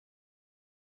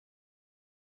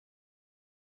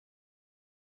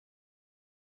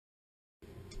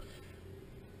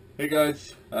Hey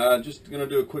guys, just gonna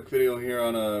do a quick video here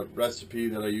on a recipe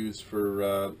that I use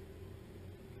for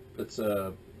it's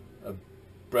a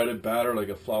breaded batter, like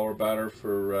a flour batter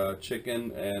for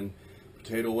chicken and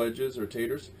potato wedges or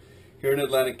taters. Here in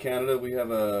Atlantic Canada we have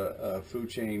a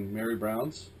food chain, Mary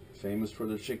Brown's, famous for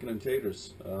their chicken and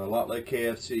taters, a lot like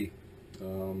KFC.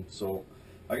 So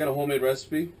I got a homemade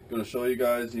recipe, gonna show you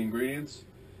guys the ingredients.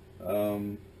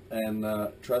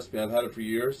 Trust me, I've had it for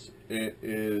years. It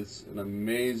is an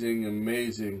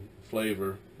amazing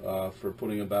flavor for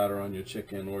putting a batter on your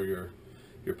chicken or your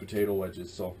potato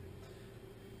wedges. So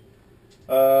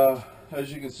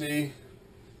as you can see,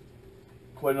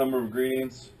 quite a number of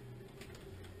ingredients: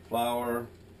 flour,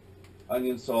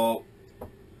 onion salt,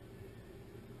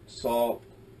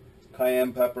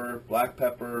 cayenne pepper, black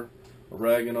pepper,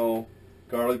 oregano,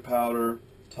 garlic powder,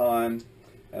 thyme,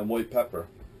 and white pepper.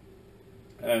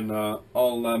 And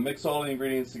I'll mix all the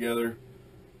ingredients together.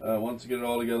 Once I get it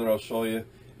all together, I'll show you.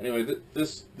 Anyway,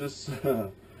 this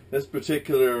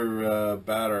particular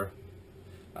batter,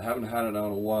 I haven't had it now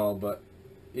in a while, but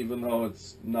even though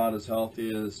it's not as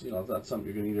healthy as, it's not something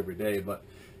you're going to eat every day, but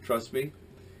trust me,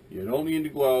 you don't need to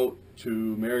go out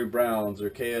to Mary Brown's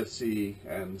or KFC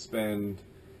and spend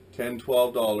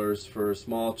 $10–12 for a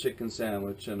small chicken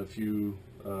sandwich and a few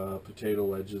potato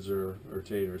wedges or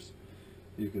taters.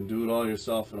 You can do it all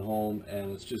yourself at home,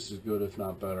 and it's just as good, if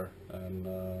not better.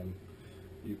 And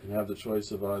you can have the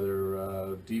choice of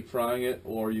either deep frying it,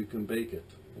 or you can bake it,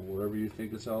 or whatever you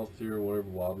think is healthier, or whatever.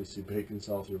 Well, obviously bacon's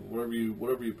healthier, but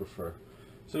whatever you prefer.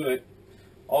 So anyway,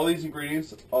 all these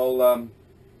ingredients, I'll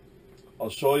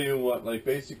show you what, like,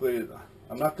 basically.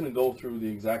 I'm not going to go through the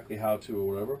exactly how to or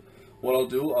whatever. What I'll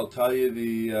do, I'll tell you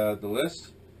the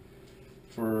list.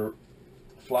 For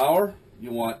flour,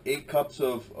 you want 8 cups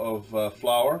of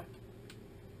flour,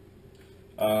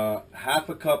 half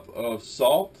a cup of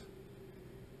salt,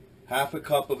 half a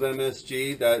cup of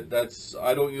MSG. That's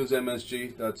I don't use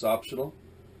MSG. That's optional.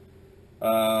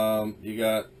 You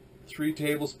got 3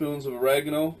 tablespoons of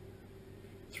oregano,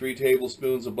 3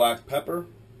 tablespoons of black pepper,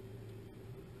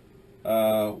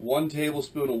 1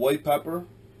 tablespoon of white pepper,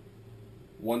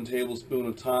 1 tablespoon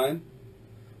of thyme,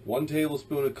 1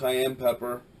 tablespoon of cayenne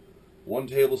pepper, 1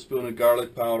 tablespoon of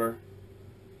garlic powder,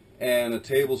 and a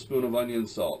tablespoon of onion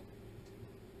salt.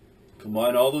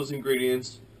 Combine all those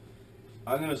ingredients.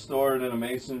 I'm going to store it in a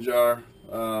mason jar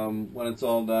when it's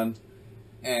all done,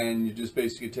 and you just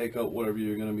basically take out whatever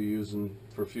you're going to be using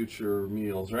for future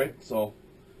meals, right? So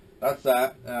that's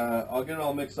that. I'll get it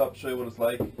all mixed up, show you what it's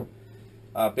like.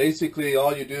 Basically,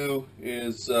 all you do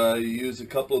is you use a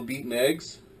couple of beaten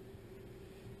eggs,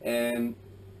 and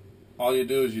all you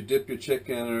do is you dip your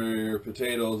chicken or your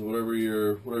potatoes, whatever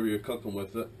you're cooking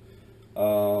with it,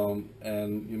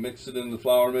 and you mix it in the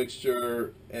flour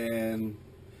mixture and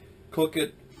cook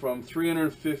it from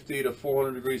 350 to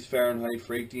 400 degrees Fahrenheit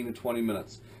for 18 to 20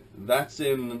 minutes. That's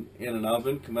in an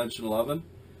oven, conventional oven.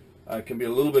 It can be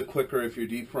a little bit quicker if you're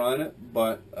deep frying it,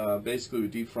 but basically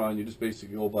with deep frying, you just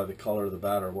basically go by the color of the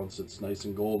batter. Once it's nice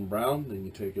and golden brown, then you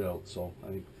take it out. So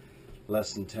I think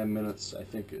less than 10 minutes, I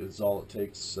think, is all it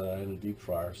takes in a deep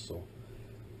fryer. So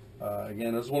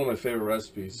again, it's one of my favorite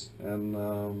recipes, and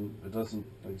it doesn't,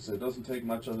 like I said, it doesn't take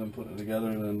much other than putting it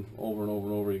together, and then over and over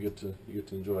and over you get to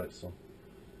enjoy it. So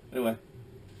anyway,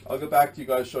 I'll get back to you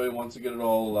guys, show you once I get it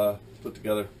all put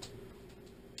together.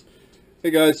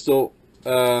 Hey guys, so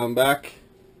I'm back.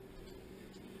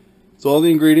 So all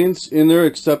the ingredients in there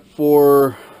except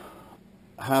for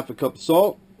half a cup of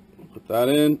salt. Put that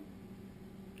in.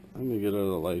 I'm going to get out of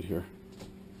the light here.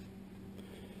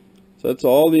 So that's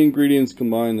all the ingredients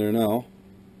combined there now.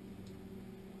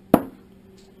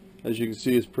 As you can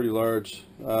see, it's pretty large.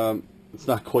 It's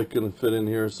not quite going to fit in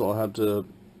here, so I'll have to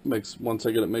mix. Once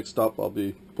I get it mixed up, I'll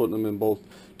be putting them in both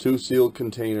 2 sealed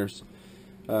containers.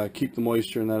 Keep the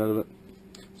moisture and that out of it.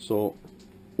 So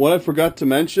what I forgot to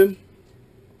mention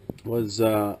was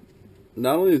not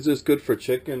only is this good for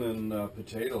chicken and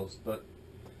potatoes, but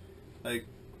like,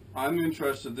 I'm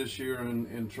interested this year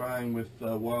in trying with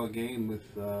wild game, with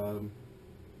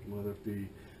whether it be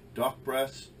duck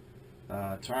breast,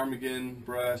 ptarmigan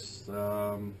breast, it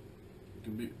can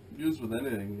be used with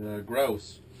anything,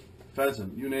 grouse,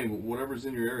 pheasant, you name it, whatever's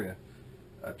in your area.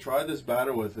 Try this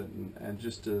batter with it and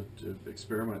just to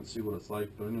experiment and see what it's like.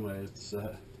 But anyway, it's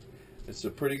a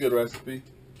pretty good recipe.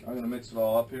 I'm going to mix it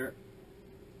all up here.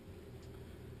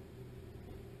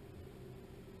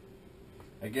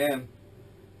 Again,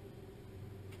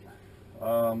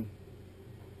 I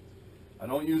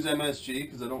don't use MSG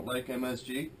because I don't like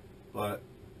MSG, but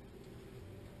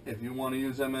if you want to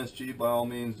use MSG, by all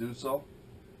means do so.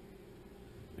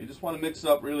 You just want to mix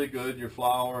up really good your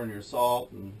flour and your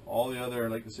salt and all the other,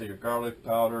 like I say, your garlic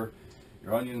powder,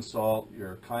 your onion salt,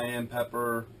 your cayenne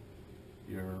pepper,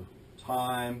 your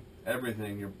thyme,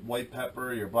 everything, your white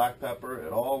pepper, your black pepper.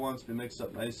 It all wants to be mixed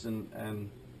up nice and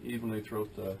evenly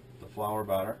throughout the flour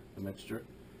batter, the mixture.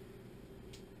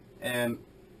 And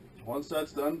once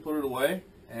that's done, put it away.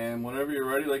 And whenever you're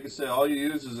ready, like I say, all you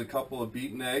use is a couple of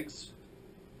beaten eggs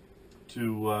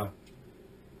to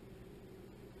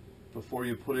before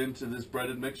you put into this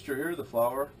breaded mixture here, the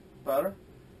flour batter.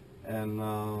 And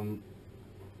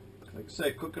like I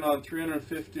say, cooking on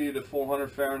 350 to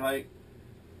 400 Fahrenheit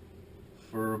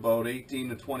for about 18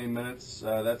 to 20 minutes.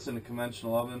 That's in a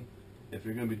conventional oven. If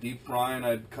you're going to be deep frying,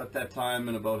 I'd cut that time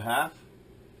in about half.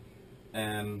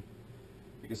 And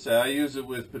like I say, I use it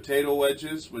with potato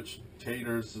wedges, which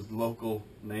Tater's is the local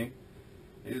name.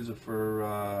 I use it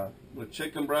for with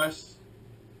chicken breasts,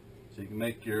 so you can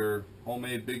make your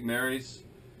homemade Big Marys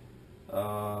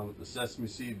with the sesame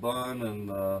seed bun and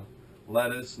the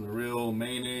lettuce and the real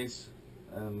mayonnaise,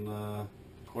 and of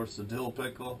course the dill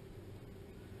pickle.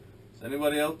 Is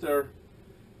anybody out there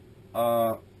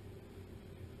got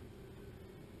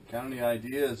any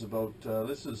ideas about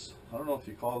this? Is, I don't know if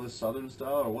you call this Southern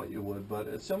style or what you would, but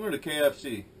it's similar to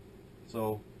KFC.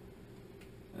 So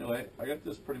anyway, I got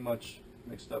this pretty much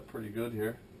mixed up pretty good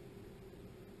here.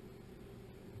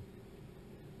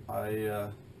 I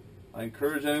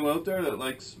encourage anyone out there that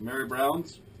likes Mary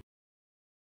Brown's